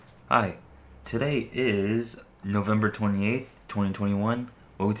Hi, today is November 28th, 2021.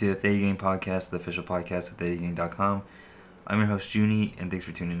 Welcome to the Theta Gang Podcast, the official podcast of ThetaGang.com. I'm your host, Junie, and thanks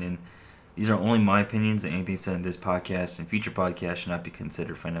for tuning in. These are only my opinions, and anything said in this podcast and future podcasts should not be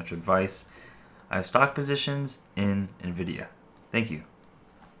considered financial advice. I have stock positions in NVIDIA. Thank you.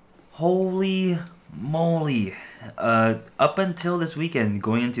 Holy moly. Up until this weekend,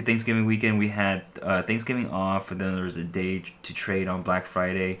 going into Thanksgiving weekend, we had Thanksgiving off, and then there was a day to trade on Black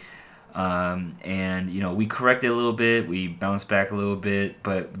Friday. We corrected a little bit, we bounced back a little bit,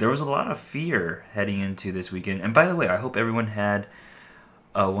 but there was a lot of fear heading into this weekend. And by the way, I hope everyone had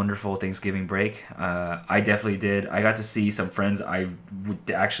a wonderful Thanksgiving break. I definitely did. I got to see some friends I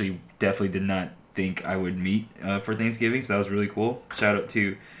definitely did not think I would meet for Thanksgiving, so that was really cool. Shout out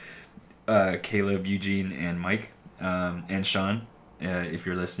to Caleb, Eugene, and Mike, and Sean, if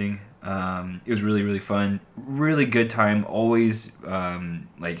you're listening. It was really, really fun. Really good time. Always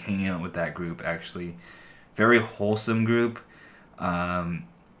hanging out with that group, actually. Very wholesome group. I'm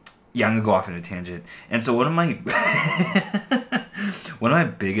gonna go off on a tangent. And so one of my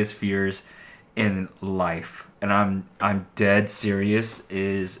biggest fears in life, and I'm dead serious,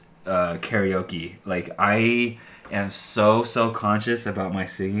 is karaoke. Like, I am so conscious about my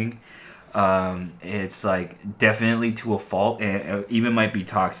singing. It's like definitely to a fault, and it even might be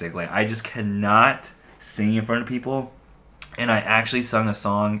toxic. Like, I just cannot sing in front of people. And I actually sung a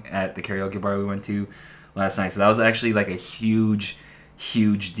song at the karaoke bar we went to last night, so that was actually like a huge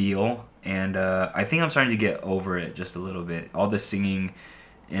deal. And I think I'm starting to get over it just a little bit. All the singing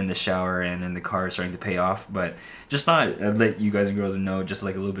in the shower and in the car is starting to pay off. But just thought I'd let you guys and girls know just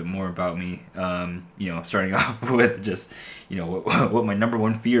like a little bit more about me. Starting off with just what my number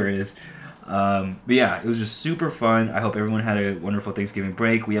one fear is. But yeah, it was just super fun. I hope everyone had a wonderful Thanksgiving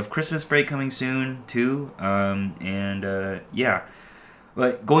break. We have Christmas break coming soon too.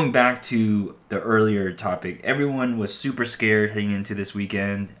 But going back to the earlier topic, everyone was super scared heading into this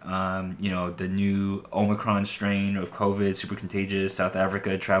weekend. The new Omicron strain of COVID, super contagious. South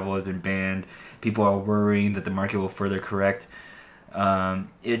Africa travel has been banned. People are worrying that the market will further correct.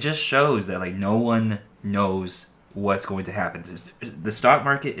 It just shows that no one knows what's going to happen. The stock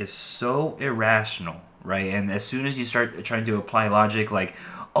market is so irrational, right? And as soon as you start trying to apply logic, like,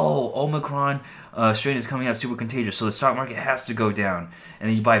 oh, Omicron strain is coming out super contagious, so the stock market has to go down, and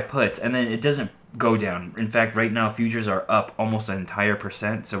then you buy puts, and then it doesn't go down. In fact, right now futures are up almost an entire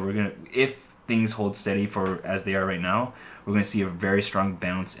percent. So if things hold steady for as they are right now, we're gonna see a very strong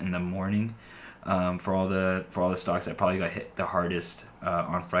bounce in the morning for all the stocks that probably got hit the hardest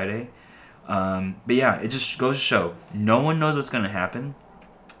on Friday. But yeah, it just goes to show no one knows what's going to happen.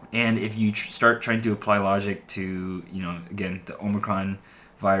 And if you start trying to apply logic to, again, the Omicron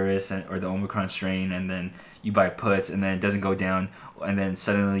virus or the Omicron strain, and then you buy puts and then it doesn't go down, and then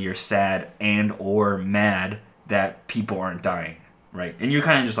suddenly you're sad and or mad that people aren't dying, right? And you're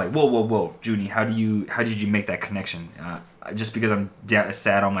kind of just like, whoa, Junie, how did you make that connection? Just because I'm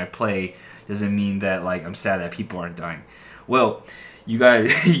sad on my play doesn't mean that I'm sad that people aren't dying. Well, you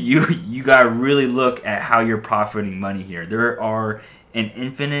gotta really look at how you're profiting money here. There are an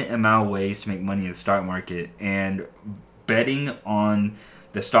infinite amount of ways to make money in the stock market, and betting on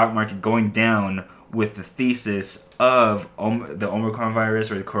the stock market going down with the thesis of the Omicron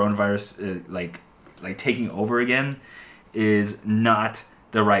virus or the coronavirus taking over again is not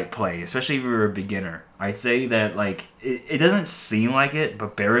the right play, especially if you're a beginner. I say that it doesn't seem like it,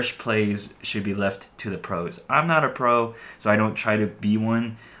 but bearish plays should be left to the pros. I'm not a pro, so I don't try to be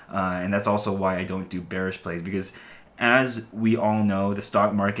one, and that's also why I don't do bearish plays, because as we all know, the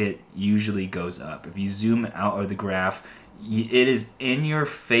stock market usually goes up. If you zoom out of the graph, it is in your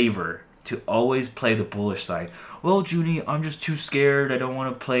favor to always play the bullish side. Well, Junie, I'm just too scared. I don't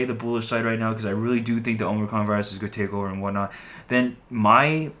want to play the bullish side right now because I really do think the Omicron virus is going to take over and whatnot. Then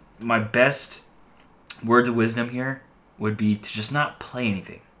my best words of wisdom here would be to just not play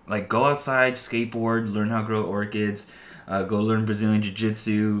anything. Go outside, skateboard, learn how to grow orchids, go learn Brazilian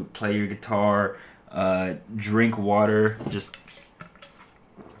Jiu-Jitsu, play your guitar, drink water.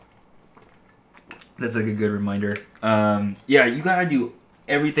 That's a good reminder. You gotta do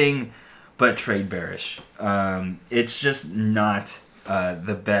everything but trade bearish. It's just not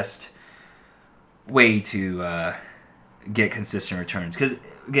the best way to get consistent returns. Because,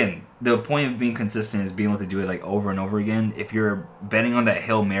 again, the point of being consistent is being able to do it over and over again. If you're betting on that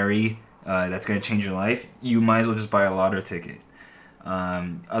Hail Mary that's going to change your life, you might as well just buy a lotto ticket.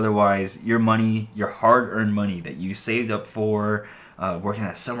 Otherwise, your money, your hard-earned money that you saved up for working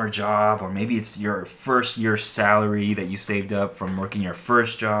that summer job, or maybe it's your first year's salary that you saved up from working your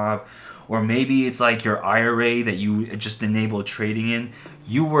first job, or maybe it's like your IRA that you just enabled trading in.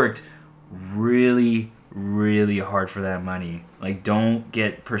 You worked really, really hard for that money. Like, don't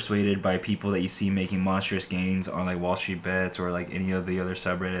get persuaded by people that you see making monstrous gains on like Wall Street Bets or like any of the other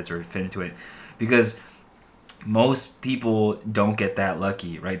subreddits or FinTwit, because most people don't get that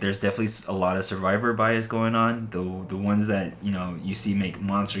lucky, right? There's definitely a lot of survivor bias going on. The ones that you see make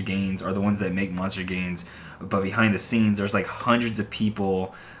monster gains are the ones that make monster gains, but behind the scenes, there's like hundreds of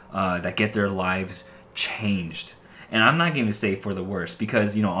people that get their lives changed. And I'm not going to say for the worst,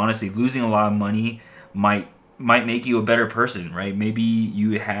 because honestly, losing a lot of money might make you a better person, right? Maybe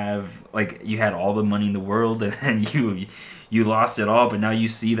you had all the money in the world, and then you lost it all, but now you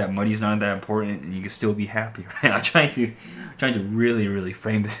see that money's not that important and you can still be happy, right? I'm trying to really, really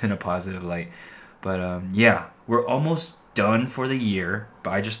frame this in a positive light. But yeah, we're almost done for the year,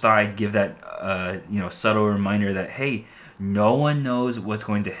 but I just thought I'd give that subtle reminder that, hey, no one knows what's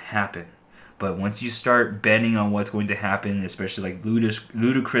going to happen. But once you start betting on what's going to happen, especially like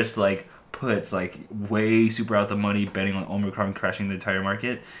ludicrous like puts, like way super out the money, betting on Omicron crashing the entire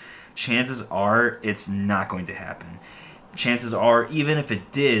market, chances are it's not going to happen. Chances are, even if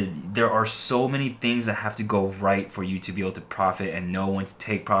it did, there are so many things that have to go right for you to be able to profit and know when to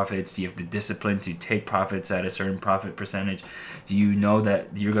take profits. Do you have the discipline to take profits at a certain profit percentage? Do you know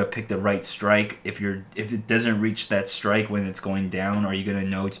that you're going to pick the right strike? If it doesn't reach that strike when it's going down, are you going to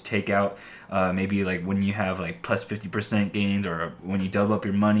know to take out maybe like when you have like plus 50% gains, or when you double up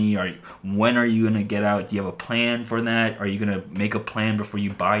your money? Or when are you going to get out? Do you have a plan for that? Are you going to make a plan before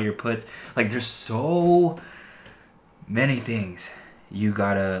you buy your puts? Like, there's so many things you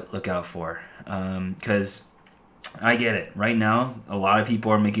gotta look out for, because I get it. Right now, a lot of people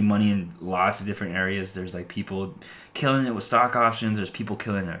are making money in lots of different areas. There's like people killing it with stock options. There's people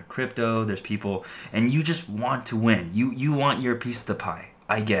killing it with crypto. There's people, and you just want to win. You want your piece of the pie.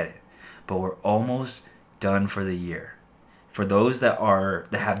 I get it, but we're almost done for the year. For those that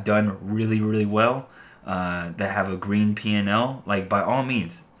have done really, really well, that have a green P&L, like, by all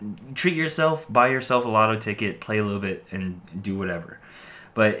means, treat yourself, buy yourself a lotto ticket, play a little bit, and do whatever.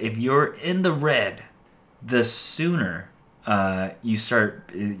 But if you're in the red, the sooner you start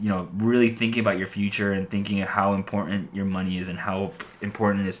really thinking about your future and thinking of how important your money is and how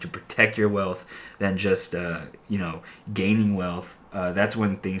important it is to protect your wealth than just gaining wealth, that's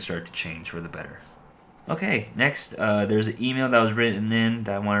when things start to change for the better. Okay, next, there's an email that was written in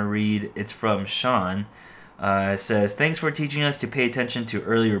that I want to read. It's from Sean. It says, thanks for teaching us to pay attention to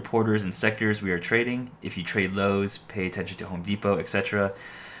early reporters and sectors we are trading. If you trade lows, pay attention to Home Depot, etc.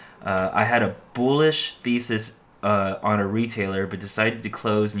 I had a bullish thesis on a retailer, but decided to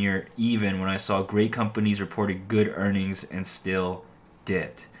close near even when I saw great companies reported good earnings and still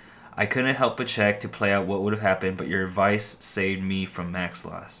dipped. I couldn't help but check to play out what would have happened, but your advice saved me from max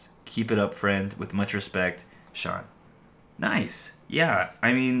loss. Keep it up, friend. With much respect, Sean. Nice. Yeah,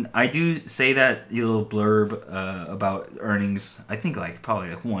 I mean, I do say that little blurb about earnings, I think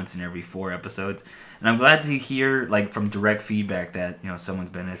probably once in every 4 episodes. And I'm glad to hear from direct feedback that, someone's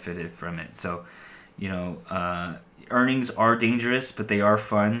benefited from it. So, earnings are dangerous, but they are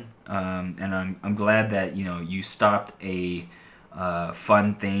fun. And I'm glad that, you stopped a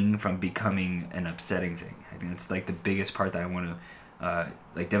fun thing from becoming an upsetting thing. I think it's the biggest part that I want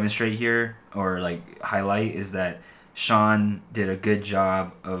to demonstrate here, or highlight, is that Sean did a good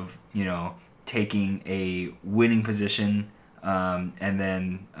job of taking a winning position and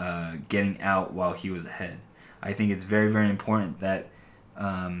then getting out while he was ahead. I think it's very, very important that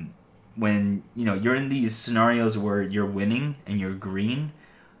when you're in these scenarios where you're winning and you're green,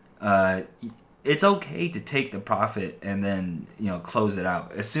 it's okay to take the profit and then close it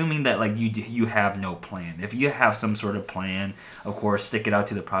out, assuming that you have no plan. If you have some sort of plan, of course, stick it out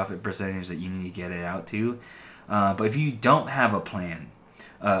to the profit percentage that you need to get it out to. But if you don't have a plan,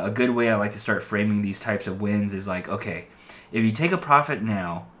 a good way I like to start framing these types of wins is okay, if you take a profit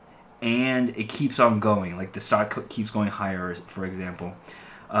now and it keeps on going, the stock keeps going higher, for example,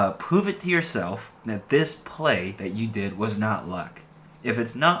 prove it to yourself that this play that you did was not luck. If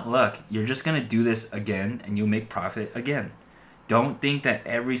it's not luck, you're just going to do this again and you'll make profit again. Don't think that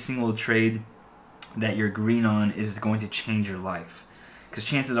every single trade that you're green on is going to change your life, because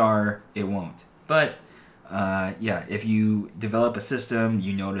chances are it won't. But if you develop a system,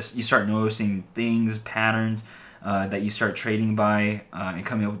 you start noticing things, patterns that you start trading by and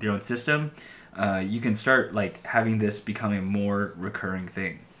coming up with your own system, you can start having this become a more recurring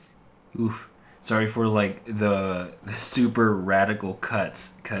thing. Oof. Sorry for the super radical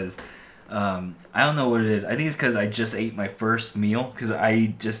cuts, because I don't know what it is. I think it's because I just ate my first meal, because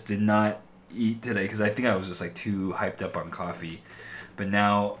I just did not eat today, because I think I was just too hyped up on coffee. but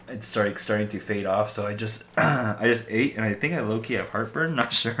now it's starting to fade off. So I just I just ate, and I think I low key have heartburn.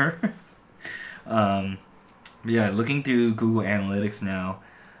 Not sure. um, but yeah, looking through Google Analytics now.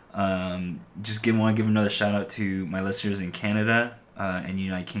 Just want to give another shout out to my listeners in Canada and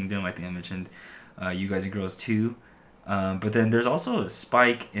United Kingdom. I think I mentioned you guys and girls too. But then there's also a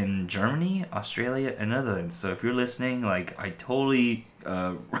spike in Germany, Australia, and Netherlands. So if you're listening, like I totally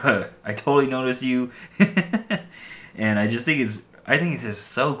notice you, and I think it's just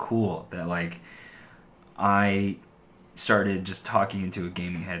so cool that like I started just talking into a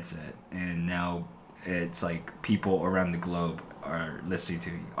gaming headset, and now it's like people around the globe are listening to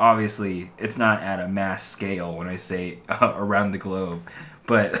me. Obviously, it's not at a mass scale when I say around the globe,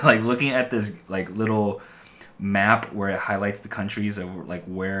 but like looking at this like little map where it highlights the countries of like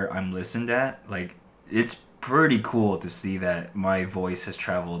where I'm listened at, like it's pretty cool to see that my voice has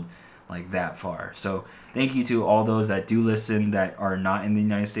traveled like that far. So thank you to all those that do listen that are not in the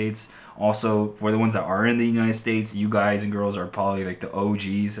United States. Also, for the ones that are in the United States, you guys and girls are probably like the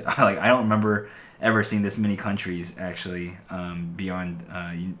OGs. Like I don't remember ever seeing this many countries actually beyond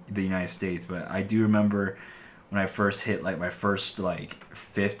the United States, but I do remember when I first hit like my first like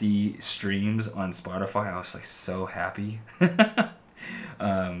 50 streams on Spotify. I was like so happy.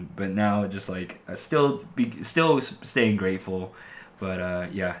 But now just like still staying grateful.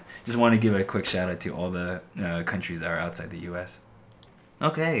 But yeah, just want to give a quick shout out to all the countries that are outside the U.S.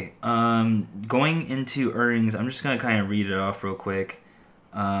 Okay, going into earnings, I'm just gonna kind of read it off real quick.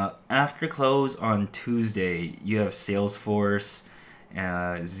 After close on Tuesday, you have Salesforce,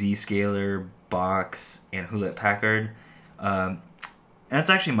 Zscaler, Box, and Hewlett Packard. And that's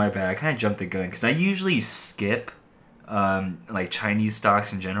actually my bad. I kind of jumped the gun because I usually skip like Chinese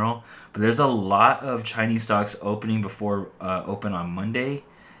stocks in general. But there's a lot of Chinese stocks opening before open on Monday,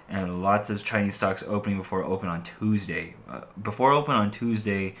 and lots of Chinese stocks opening before open on Tuesday. Before open on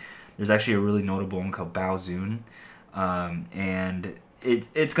Tuesday, there's actually a really notable one called Baozun, and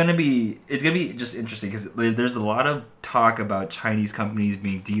it's gonna be just interesting because there's a lot of talk about Chinese companies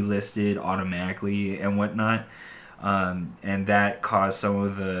being delisted automatically and whatnot, and that caused some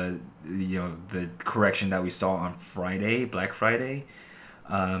of the correction that we saw on Friday, Black Friday.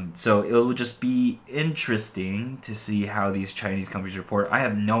 So it will just be interesting to see how these Chinese companies report. I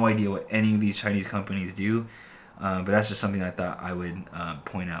have no idea what any of these Chinese companies do, but that's just something I thought I would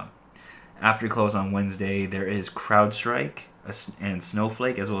point out. After close on Wednesday, there is CrowdStrike and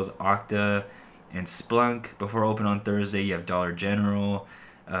Snowflake, as well as Okta and Splunk. Before open on Thursday, you have Dollar General,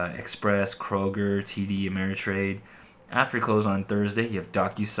 Express, Kroger, TD, Ameritrade. After close on Thursday, you have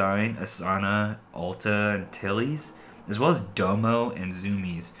DocuSign, Asana, Ulta, and Tilly's, as well as Domo and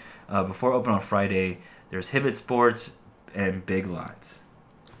Zoomies. Before open on Friday, there's Hibbett Sports and Big Lots.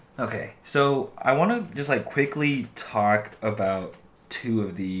 Okay, so I want to just like quickly talk about two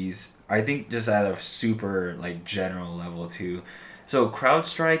of these. I think just at a super like general level too. So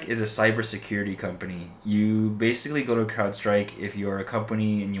CrowdStrike is a cybersecurity company. You basically go to CrowdStrike if you're a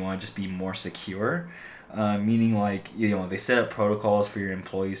company and you want to just be more secure. Meaning like they set up protocols for your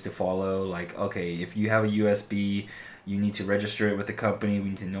employees to follow. Like okay, if you have a USB, you need to register it with the company. We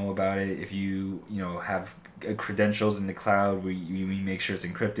need to know about it. If you have credentials in the cloud, we make sure it's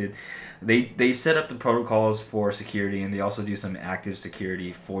encrypted. They set up the protocols for security, and they also do some active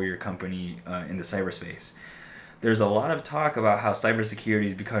security for your company in the cyberspace. There's a lot of talk about how cybersecurity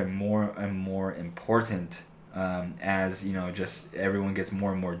is becoming more and more important as just everyone gets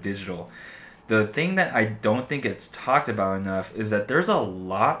more and more digital. The thing that I don't think it's talked about enough is that there's a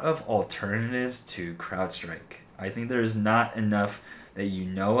lot of alternatives to CrowdStrike. I think there's not enough that you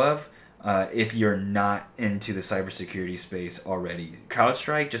know of if you're not into the cybersecurity space already.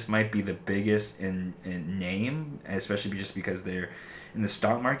 CrowdStrike just might be the biggest in name, especially just because they're in the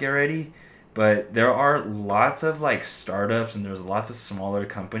stock market already. But there are lots of like startups and there's lots of smaller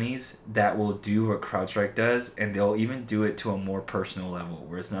companies that will do what CrowdStrike does, and they'll even do it to a more personal level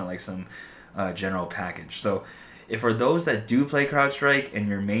where it's not like some general package. So if for those that do play CrowdStrike and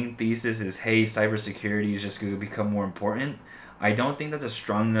your main thesis is, hey, cybersecurity is just going to become more important, I don't think that's a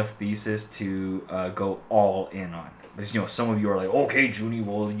strong enough thesis to go all in on. Because, some of you are like, okay, Junie,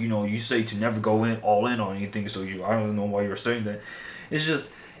 well, you say to never go all in on anything, so I don't know why you're saying that. It's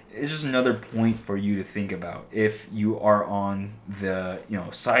just another point for you to think about if you are on the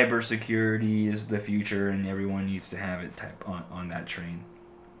cybersecurity is the future and everyone needs to have it type on that train.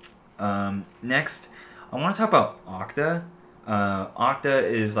 Next, I want to talk about Okta. Okta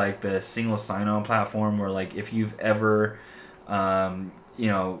is like the single sign-on platform where like if you've ever, not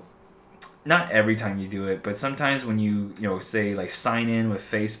every time you do it, but sometimes when you say like sign in with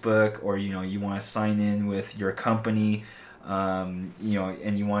Facebook or you want to sign in with your company, and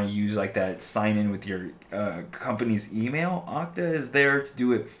you want to use like that sign in with your company's email, Okta is there to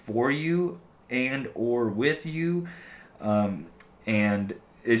do it for you and or with you. And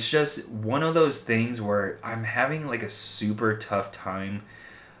it's just one of those things where I'm having like a super tough time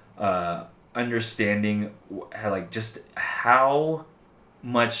understanding how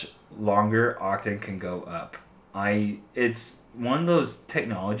much longer Okta can go up. It's one of those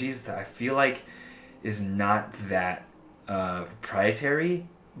technologies that I feel like is not that proprietary,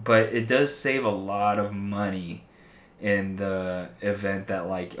 but it does save a lot of money in the event that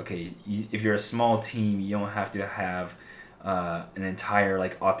if you're a small team, you don't have to have an entire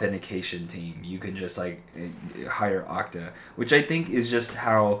authentication team. You can just hire Okta, which I think is just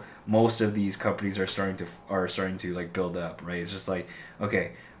how most of these companies are starting to build up, right? It's just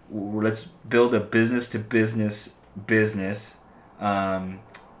okay, let's build a business to business,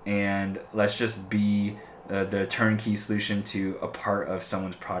 and let's just be the turnkey solution to a part of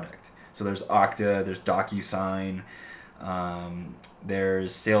someone's product. So there's Okta, there's DocuSign,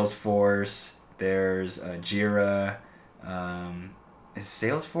 there's Salesforce, there's Jira. Is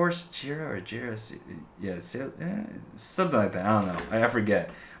Salesforce Jira or Jira? Yeah, something like that. I don't know. I forget.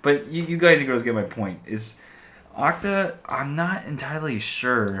 But you guys and girls get my point. Is Okta? I'm not entirely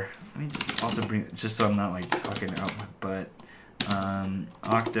sure. Let me just also bring just so I'm not talking out my butt.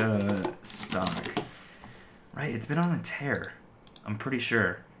 Okta stock. Right, it's been on a tear. I'm pretty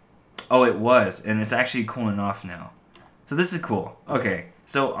sure. Oh, it was, and it's actually cooling off now. So this is cool. Okay,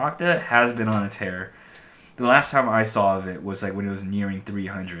 so Okta has been on a tear. The last time I saw of it was when it was nearing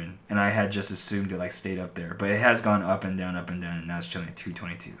 300, and I had just assumed it stayed up there. But it has gone up and down, and now it's chilling at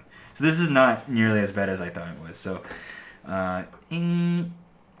 222. So this is not nearly as bad as I thought it was. So, yeah, I'm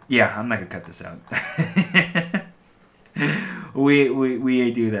not gonna cut this out.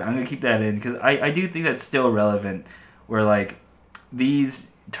 we do that. I'm gonna keep that in because I do think that's still relevant. Where these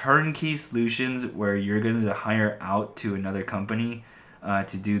turnkey solutions where you're going to hire out to another company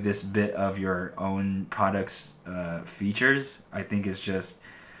to do this bit of your own product's features, I think is just,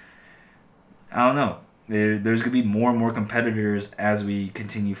 I don't know. There's going to be more and more competitors as we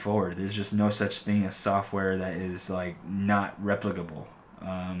continue forward. There's just no such thing as software that is not replicable.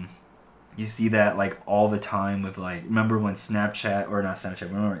 You see that all the time with remember when Snapchat, or not Snapchat,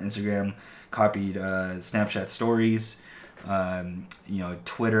 remember when Instagram copied Snapchat stories?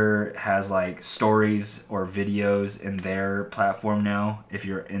 Twitter has stories or videos in their platform now if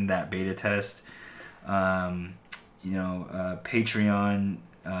you're in that beta test. Patreon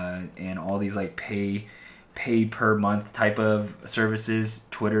and all these pay per month type of services.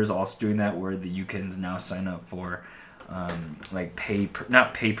 Twitter's also doing that where you can now sign up for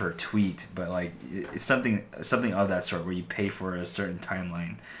not pay per tweet, but it's something of that sort where you pay for a certain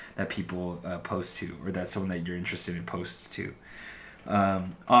timeline that people post to, or that's someone that you're interested in posts to.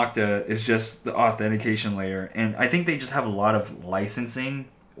 Okta is just the authentication layer, and I think they just have a lot of licensing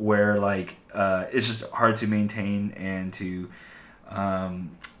where it's just hard to maintain and to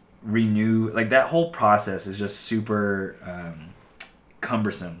renew. That whole process is just super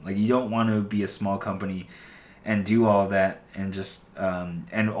cumbersome. You don't want to be a small company and do all of that, and just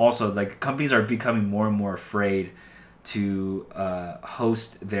and also companies are becoming more and more afraid to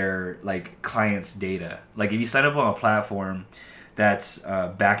host their clients' data. If you sign up on a platform that's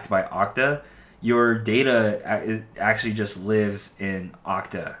backed by Okta, your data actually just lives in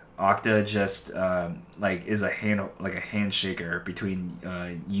Okta. Okta just is a handshaker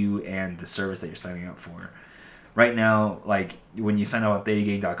between you and the service that you're signing up for. Right now, when you sign up on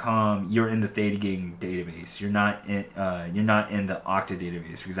ThetaGang.com, you're in the ThetaGang database. You're not in the Okta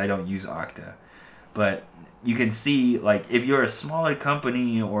database because I don't use Okta. But you can see if you're a smaller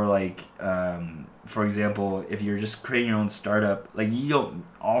company, or for example, if you're just creating your own startup, you don't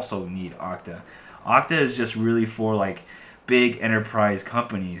also need Okta. Okta is just really for big enterprise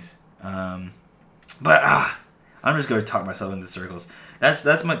companies. But I'm just going to talk myself into circles.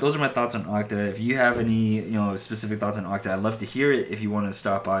 Those are my thoughts on Okta. If you have any specific thoughts on Okta, I'd love to hear it. If you want to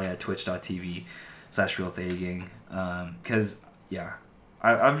stop by at twitch.tv/RealThetaGang, because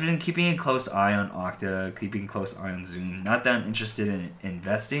I've been keeping a close eye on Okta, keeping a close eye on Zoom. Not that I'm interested in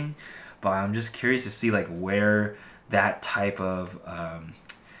investing, but I'm just curious to see where that type of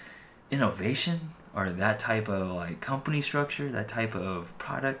innovation, or that type of company structure, that type of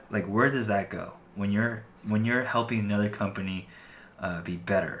product, where does that go when you're helping another company be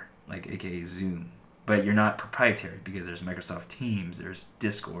better, aka Zoom, but you're not proprietary because there's Microsoft Teams, there's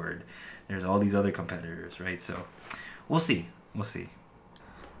Discord, there's all these other competitors, right? So we'll see.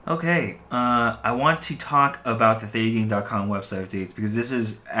 Okay, I want to talk about the ThetaGang.com website updates because this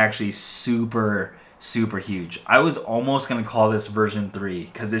is actually super, super huge. I was almost gonna call this version 3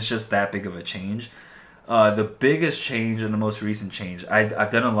 because it's just that big of a change. The biggest change and the most recent change,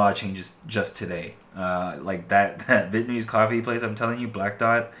 I've done a lot of changes just today. Like that Vietnamese coffee place I'm telling you, Black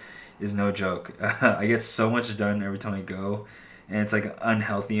Dot, is no joke. I get so much done every time I go, and it's like an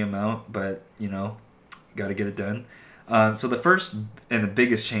unhealthy amount, but got to get it done. So the first and the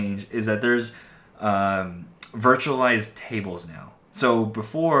biggest change is that there's virtualized tables now. So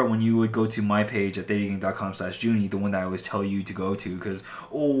before, when you would go to my page at thedating.com/Junie, the one that I always tell you to go to, because,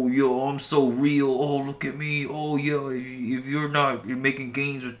 oh, yo, I'm so real. Oh, look at me. Oh, yeah, if you're making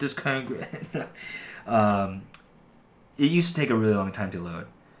gains with this kind of... it used to take a really long time to load.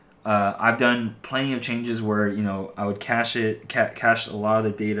 I've done plenty of changes where, I would cache a lot of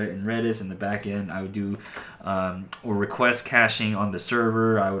the data in Redis in the back end. I would do or request caching on the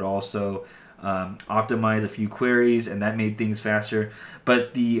server. I would also optimize a few queries, and that made things faster.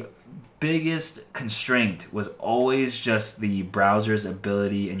 But the biggest constraint was always just the browser's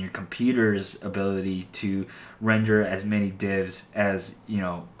ability and your computer's ability to render as many divs as,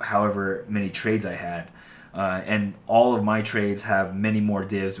 however many trades I had. And all of my trades have many more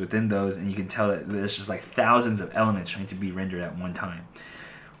divs within those, and you can tell that there's just like thousands of elements trying to be rendered at one time.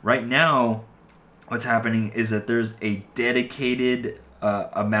 Right now, what's happening is that there's a dedicated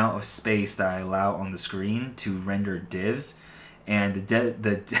amount of space that I allow on the screen to render divs, and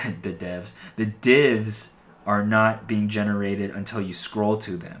the divs are not being generated until you scroll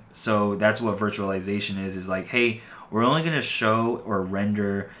to them. So that's what virtualization is like, hey, we're only going to show or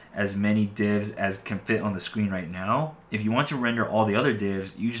render as many divs as can fit on the screen right now. If you want to render all the other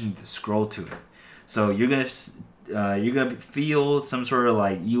divs, you just need to scroll to it. So you're gonna feel some sort of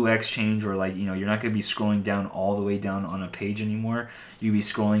like UX change, or like you're not gonna be scrolling down all the way down on a page anymore. You'll be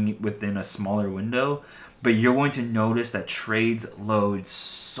scrolling within a smaller window, but you're going to notice that trades load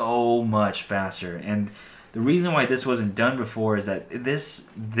so much faster. And the reason why this wasn't done before is that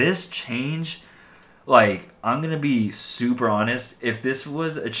this change, like, I'm gonna be super honest, if this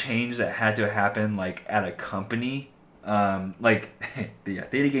was a change that had to happen like at a company, like yeah,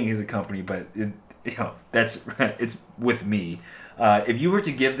 Theta Gang is a company, but that's it's with me. If you were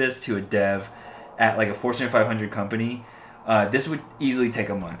to give this to a dev at like a Fortune 500 company, this would easily take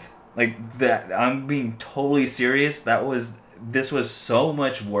a month. Like that, I'm being totally serious. This was so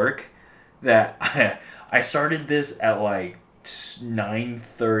much work that I started this at like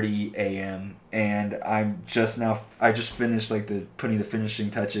 9:30 a.m. and I just finished like putting the finishing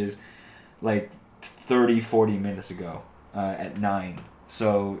touches like 30-40 minutes ago at 9.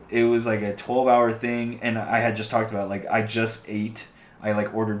 So it was like a 12-hour thing, and I had just talked about, like, I just ate. I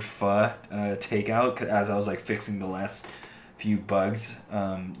like ordered pho takeout as I was like fixing the last few bugs,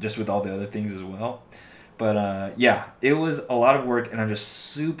 just with all the other things as well. But yeah, it was a lot of work, and I'm just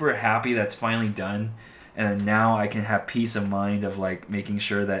super happy that's finally done. And now I can have peace of mind of like making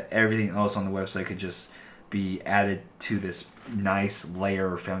sure that everything else on the website could just be added to this nice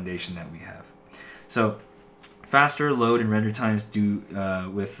layer or foundation that we have. So faster load and render times due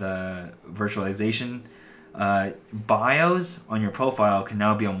with virtualization. Bios on your profile can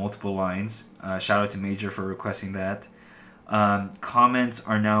now be on multiple lines. Shout out to Major for requesting that. Comments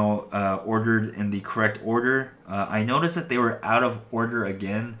are now ordered in the correct order. I noticed that they were out of order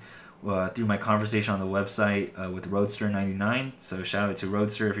again through my conversation on the website with Roadster99. So shout out to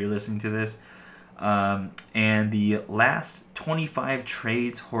Roadster if you're listening to this. And the last 25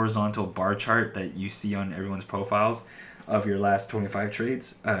 trades horizontal bar chart that you see on everyone's profiles of your last 25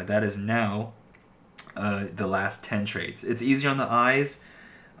 trades, that is now the last 10 trades. It's easier on the eyes.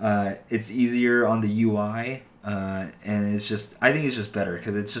 It's easier on the UI. And I think it's just better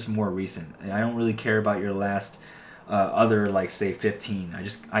because it's just more recent. I don't really care about your last other, like, say 15.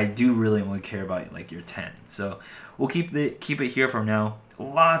 I do really only care about like your 10. So we'll keep it here from now.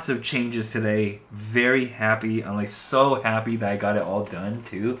 Lots of changes today. Very happy. I'm like so happy that I got it all done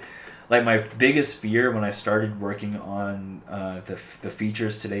too. Like, my biggest fear when I started working on the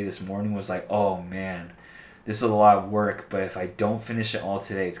features this morning was like, oh man, this is a lot of work, but if I don't finish it all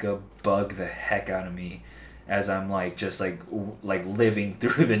today, it's gonna bug the heck out of me as I'm like just like living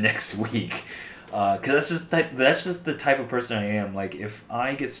through the next week. Because that's just the type of person I am. Like, if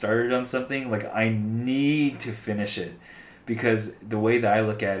I get started on something, like, I need to finish it, because the way that I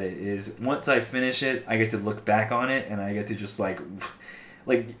look at it is once I finish it, I get to look back on it and I get to just like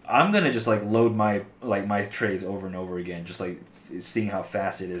I'm gonna just like load my trades over and over again, just like seeing how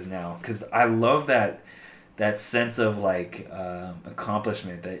fast it is now, because I love that sense of like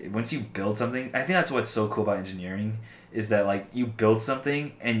accomplishment that once you build something. I think that's what's so cool about engineering, is that like you build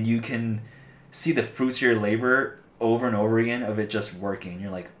something and you can see the fruits of your labor over and over again of it just working.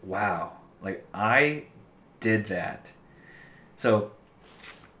 You're like, wow, Like, I did that. So,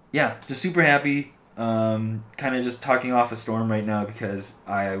 yeah, just super happy. Kind of just talking off a storm right now because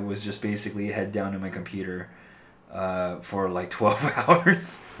I was just basically head down in my computer for like 12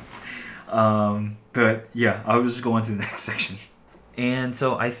 hours. But yeah, I'll just go on to the next section. And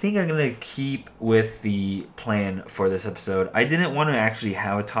so I think I'm going to keep with the plan for this episode. I didn't want to actually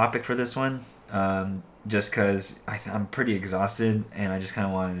have a topic for this one, just because I'm pretty exhausted, and I just kind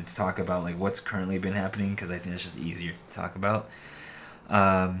of wanted to talk about like what's currently been happening, because I think it's just easier to talk about.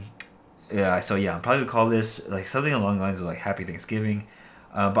 Yeah, so yeah, I'm probably going to call this like something along the lines of like Happy Thanksgiving.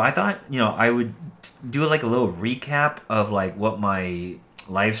 But I thought, I would do like a little recap of like what my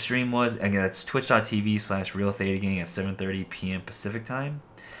live stream was. Again, that's twitch.tv/RealThetaGang at 7:30 p.m. Pacific time.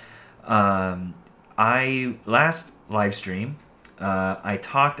 I last live stream, I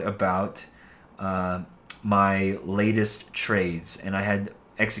talked about my latest trades, and I had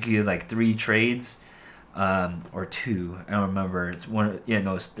executed like 3 trades, or 2. I don't remember. It's one. Yeah,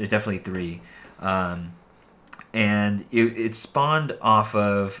 no, it's definitely 3. And it spawned off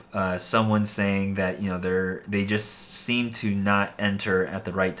of someone saying that they just seem to not enter at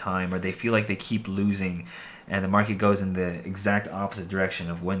the right time, or they feel like they keep losing, and the market goes in the exact opposite direction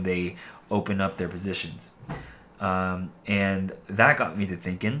of when they open up their positions. And that got me to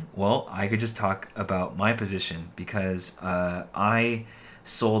thinking, well, I could just talk about my position, because I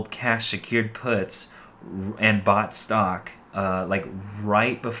sold cash secured puts and bought stock like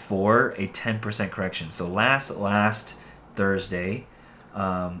right before a 10% correction. So last Thursday,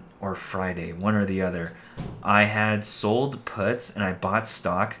 or Friday, one or the other, I had sold puts and I bought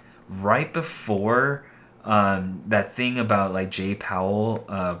stock right before that thing about like Jay Powell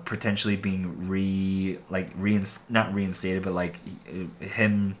potentially being not reinstated, but like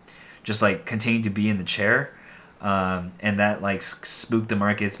him just like continuing to be in the chair. And that like spooked the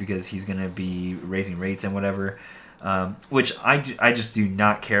markets because he's gonna be raising rates and whatever, which I just do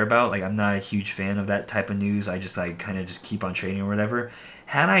not care about. Like, I'm not a huge fan of that type of news. I just like kind of just keep on trading or whatever.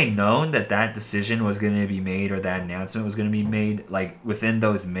 Had I known that decision was going to be made, or that announcement was going to be made like within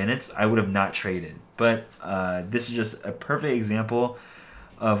those minutes, I would have not traded. But this is just a perfect example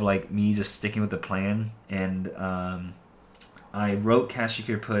of like me just sticking with the plan. And I wrote cash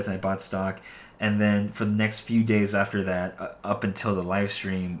secured puts and I bought stock. And then for the next few days after that, up until the live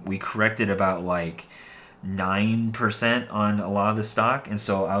stream, we corrected about like 9% on a lot of the stock, and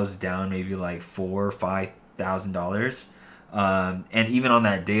so I was down maybe like $4,000 or $5,000. And even on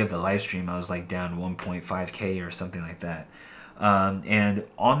that day of the live stream, I was like down 1.5K or something like that. And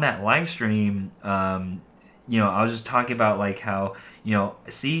on that live stream, I was just talking about like how,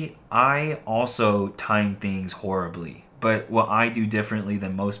 see, I also time things horribly. But what I do differently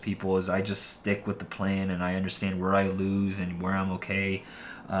than most people is I just stick with the plan, and I understand where I lose and where I'm okay.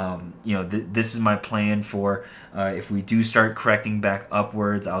 This is my plan for if we do start correcting back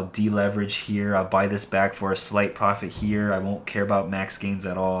upwards, I'll deleverage here. I'll buy this back for a slight profit here. I won't care about max gains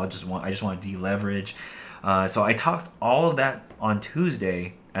at all. I just want to deleverage. So I talked all of that on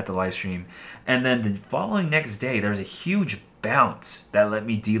Tuesday at the live stream, and then the following next day there was a huge bounce that let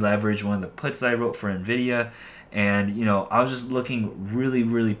me deleverage one of the puts that I wrote for Nvidia. And I was just looking really,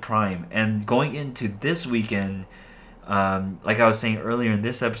 really prime. And going into this weekend, like I was saying earlier in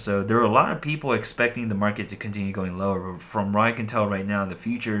this episode, there were a lot of people expecting the market to continue going lower. But from what I can tell right now, the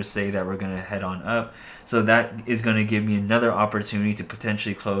futures say that we're going to head on up. So that is going to give me another opportunity to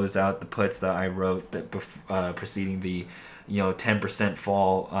potentially close out the puts that I wrote that preceding the 10%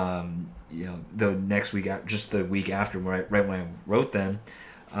 fall. The next week, just the week after, right when I wrote them.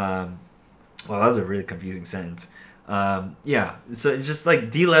 Well, that was a really confusing sentence. Yeah, so it's just like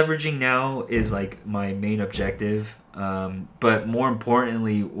deleveraging now is like my main objective. But more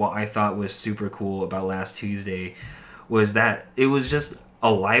importantly, what I thought was super cool about last Tuesday was that it was just a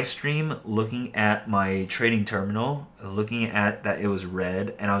live stream looking at my trading terminal, looking at that it was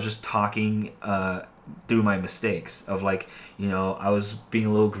red, and I was just talking through my mistakes of like, I was being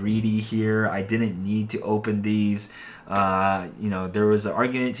a little greedy here. I didn't need to open these. There was an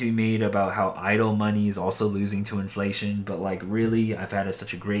argument to be made about how idle money is also losing to inflation, but like really, I've had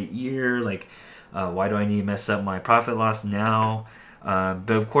such a great year. Like, why do I need to mess up my profit loss now? But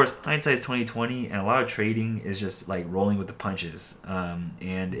of course, hindsight is 2020, and a lot of trading is just like rolling with the punches.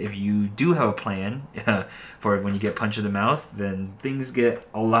 And if you do have a plan for when you get punched in the mouth, then things get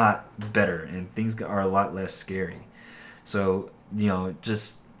a lot better and things are a lot less scary. So,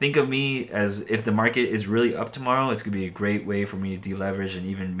 just think of me as if the market is really up tomorrow, it's going to be a great way for me to deleverage and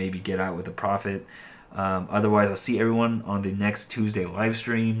even maybe get out with a profit. Otherwise, I'll see everyone on the next Tuesday live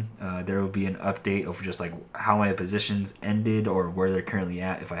stream. There will be an update of just like how my positions ended or where they're currently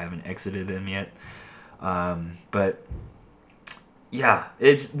at if I haven't exited them yet. But yeah,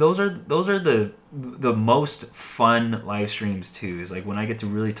 it's those are the most fun live streams too. Is like when I get to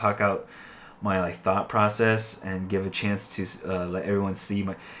really talk out my like thought process and give a chance to let everyone see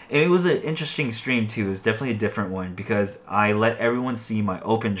my. And it was an interesting stream too. It was definitely a different one because I let everyone see my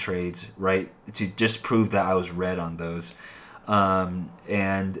open trades, right, to just prove that I was red on those.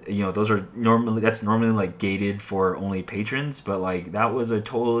 And those are normally like gated for only patrons, but like that was a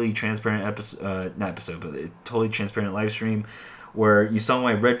totally transparent episode, not episode, but a totally transparent live stream where you saw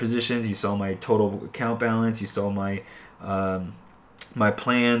my red positions, you saw my total account balance, you saw my my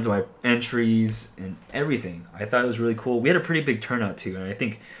plans, my entries, and everything. I thought it was really cool. We had a pretty big turnout too, and I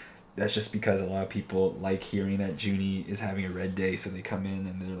think that's just because a lot of people like hearing that Junie is having a red day, so they come in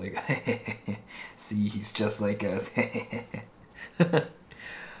and they're like, see, he's just like us.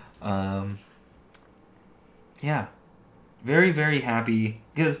 Yeah, very, very happy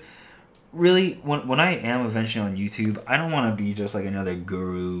because really when I am eventually on YouTube, I don't want to be just like another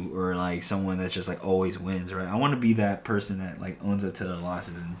guru or like someone that's just like always wins, right? I want to be that person that like owns up to their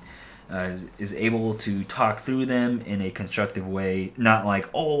losses and is able to talk through them in a constructive way, not like,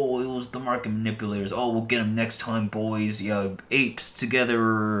 oh, it was the market manipulators, oh, we'll get them next time, boys, apes together,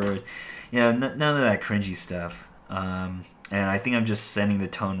 or none of that cringy stuff. And I think I'm just setting the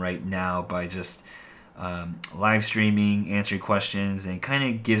tone right now by just live streaming, answering questions, and kind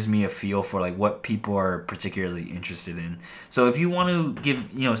of gives me a feel for like what people are particularly interested in. So if you want to give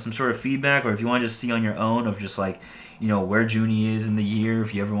some sort of feedback, or if you want to just see on your own of just like where Junie is in the year,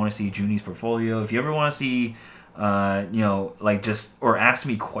 if you ever want to see Junie's portfolio, if you ever want to see like just or ask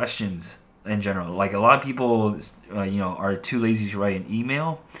me questions in general, like a lot of people are too lazy to write an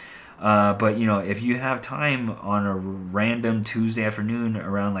email. But if you have time on a random Tuesday afternoon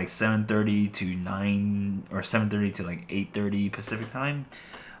around like 7:30 to 9 or 7:30 to like 8:30 Pacific time,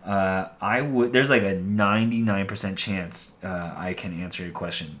 there's like a 99% chance I can answer your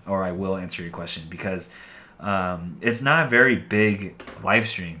question, or I will answer your question, because it's not a very big live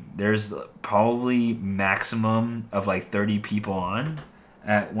stream. There's probably maximum of like 30 people on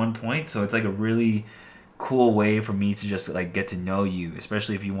at one point, so it's like a really cool way for me to just like get to know you,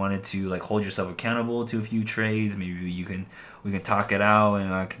 especially if you wanted to like hold yourself accountable to a few trades. Maybe we can talk it out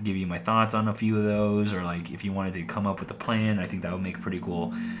and I could give you my thoughts on a few of those, or like if you wanted to come up with a plan, I think that would make a pretty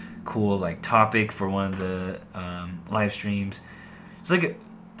cool like topic for one of the live streams. It's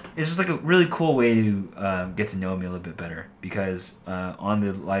just like a really cool way to get to know me a little bit better, because on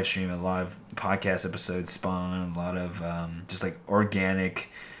the live stream a lot of podcast episodes spawn a lot of just like organic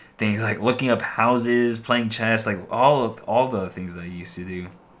things, like looking up houses, playing chess, like all the things that I used to do.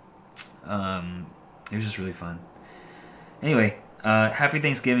 It was just really fun. Anyway, happy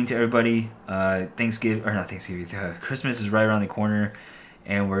Thanksgiving to everybody. Christmas is right around the corner,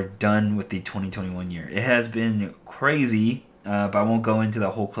 and we're done with the 2021 year. It has been crazy, but I won't go into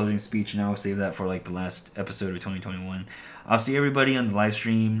the whole closing speech now. I'll save that for like the last episode of 2021. I'll see everybody on the live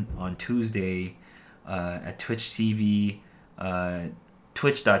stream on Tuesday at Twitch TV.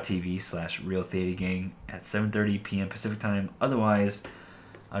 Twitch.tv/RealThetaGang at 7:30 p.m. Pacific time. Otherwise,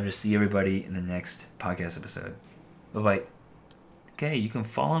 I'll just see everybody in the next podcast episode. Bye-bye. Okay, you can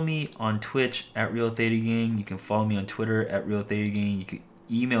follow me on Twitch at RealThetaGang. You can follow me on Twitter at RealThetaGang. You can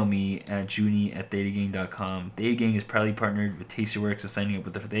email me at junie@thetagang.com. ThetaGang is proudly partnered with Tastyworks, and signing up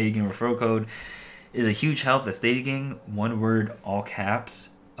with the ThetaGang referral code is a huge help. That's ThetaGang, one word, all caps.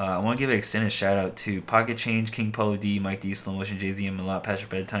 I want to give an extended shout out to Pocket Change, King Polo D, Mike D, Slow Motion, JZM, Malot,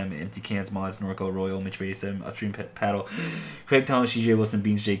 Patrick Bedtime, Empty Cans, Mods, Norco, Royal, Mitch 87, Upstream Paddle, Craig Thomas, CJ Wilson,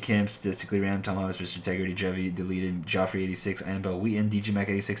 Beans, J Kim, Statistically Ram, Tom Thomas, Mr. Integrity, Jevi, Deleted, Joffrey 86, Annabelle Wheaton, DJ Mac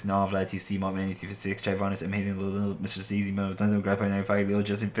 86, Nav, Vlad TC, Montman 86, Chivonis, M. Hayden, Little, Mr. Steezy, Mel, Dunzo, Grappa 95, Lil,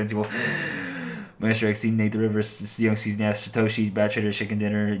 Justin, Fencible, Master X, Nate the Rivers, Young Season Ash, Satoshi, Bad Trader, Chicken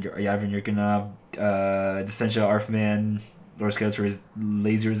Dinner, Yavin Yurkanov, Descentia, Arfman, Lord Scouts for his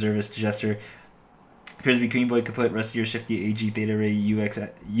Lazy Reservist Jester, Crispy Green Boy Kaput, Rustier, Shifty, AG, Theta Ray, U,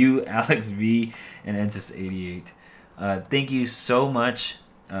 Alex V, and Ensis 88. Thank you so much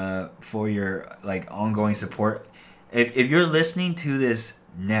for your like ongoing support. If you're listening to this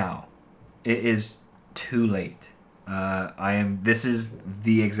now, it is too late. This is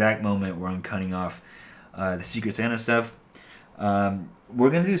the exact moment where I'm cutting off the Secret Santa stuff. We're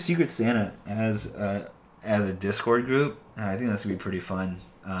gonna do Secret Santa as a Discord group. I think that's gonna be pretty fun.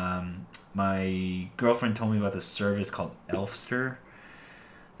 My girlfriend told me about this service called Elfster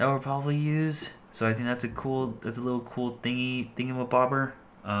that we'll probably use. So I think that's a little cool thingamabobber.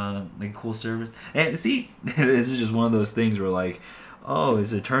 like a cool service. And see, this is just one of those things where like, oh,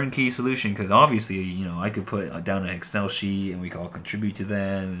 it's a turnkey solution because obviously, you know, I could put down an Excel sheet and we could all contribute to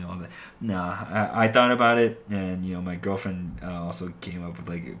that and all that. Nah, I thought about it, and you know, my girlfriend also came up with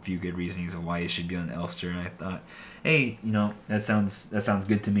like a few good reasons of why it should be on Elfster, and I thought, hey, you know, that sounds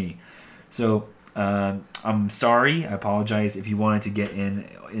good to me. So I'm sorry. I apologize if you wanted to get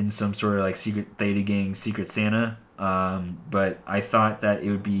in some sort of like secret Theta Gang Secret Santa. But I thought that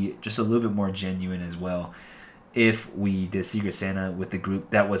it would be just a little bit more genuine as well if we did Secret Santa with the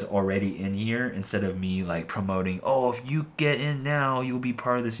group that was already in here instead of me like promoting, oh, if you get in now, you'll be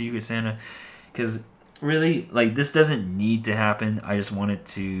part of the Secret Santa. Because really, like, this doesn't need to happen. I just want it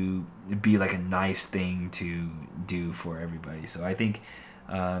to be like a nice thing to do for everybody. So I think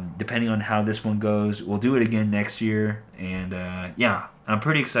depending on how this one goes, we'll do it again next year. And yeah, I'm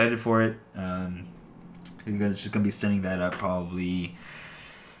pretty excited for it. It's just gonna be sending that up probably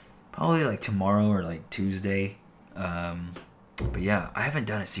like tomorrow or like Tuesday. But yeah, I haven't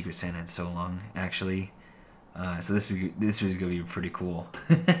done a Secret Santa in so long, actually. So this is gonna be pretty cool.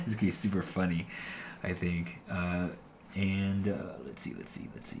 It's gonna be super funny, I think. And let's see.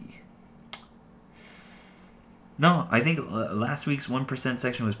 No, I think last week's 1%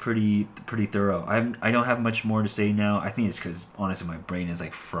 section was pretty thorough. I don't have much more to say now. I think it's because honestly my brain is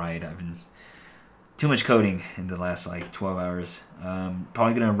like fried. I've been too much coding in the last like 12 hours.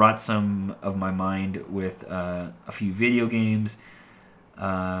 Probably gonna rot some of my mind with a few video games,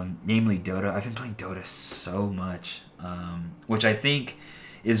 namely Dota. I've been playing Dota so much, which I think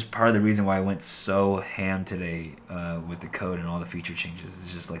is part of the reason why I went so ham today with the code and all the feature changes.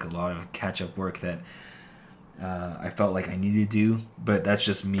 It's just like a lot of catch-up work that I felt like I needed to do, but that's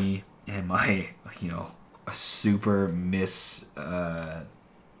just me and my, you know, a super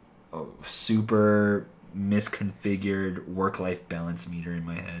misconfigured work-life balance meter in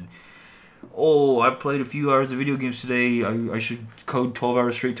my head. Oh, I played a few hours of video games today. I should code 12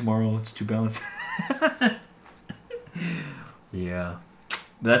 hours straight tomorrow. It's too balanced. Yeah.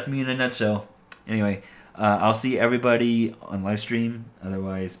 But that's me in a nutshell. Anyway, I'll see everybody on live stream.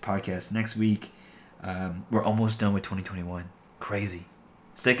 Otherwise, podcast next week. We're almost done with 2021. Crazy.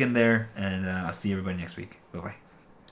 Stick in there, and I'll see everybody next week. Bye-bye.